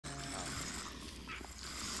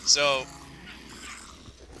So,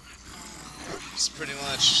 it's pretty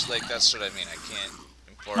much like that's what I mean. I can't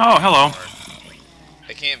impart. Oh, hello.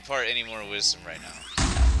 I can't impart any more wisdom right now.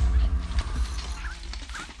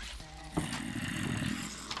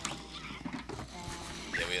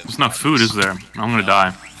 Yeah, we have There's no food, is there? I'm gonna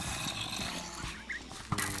die.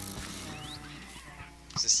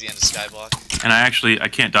 Is this the end of Skyblock? And I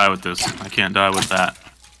can't die with this. I can't die with that.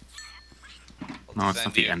 No, it's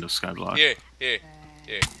not the end of Skyblock. Here.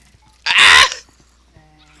 Ah!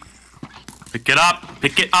 Pick it up!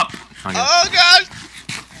 Pick it up! Okay. Oh god!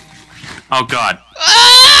 Oh god.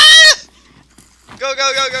 Ah! Go!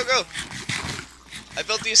 I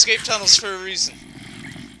built the escape tunnels for a reason.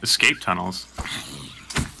 Escape tunnels?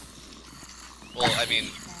 Well, I mean,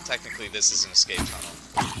 technically this is an escape tunnel.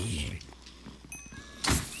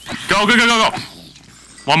 Go!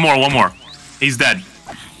 One more. He's dead.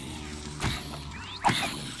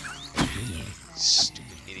 Stupid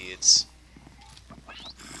idiots.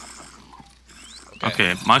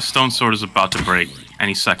 Okay, my stone sword is about to break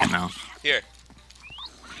any second now. Here.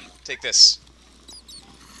 Take this.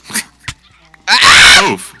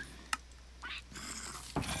 Oof.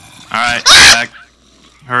 Alright, back.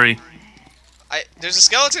 Hurry. There's a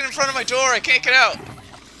skeleton in front of my door, I can't get out!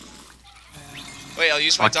 Wait, I'll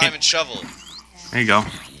use my diamond shovel. There you go.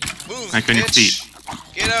 Move, Back on your feet.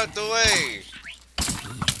 Get out the way!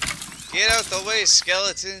 Get out the way,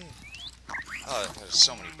 skeleton! Oh, there's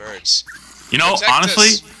so many birds. You know, Protect honestly,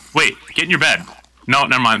 us. wait, get in your bed. No,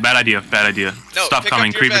 never mind. Bad idea. No, Stop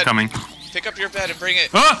coming. Creeper bed. coming. Pick up your bed and bring it.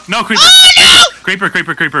 Oh, no, creeper. Oh, no! Creeper.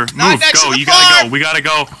 Not Move, next go. to the You gotta farm. go. We gotta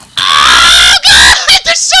go. Oh god!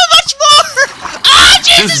 There's so much more! Oh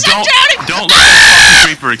Jesus, Just I'm drowning! don't let the fucking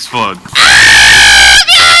creeper explode. Oh,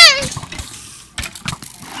 god!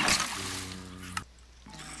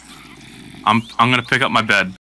 I'm gonna pick up my bed.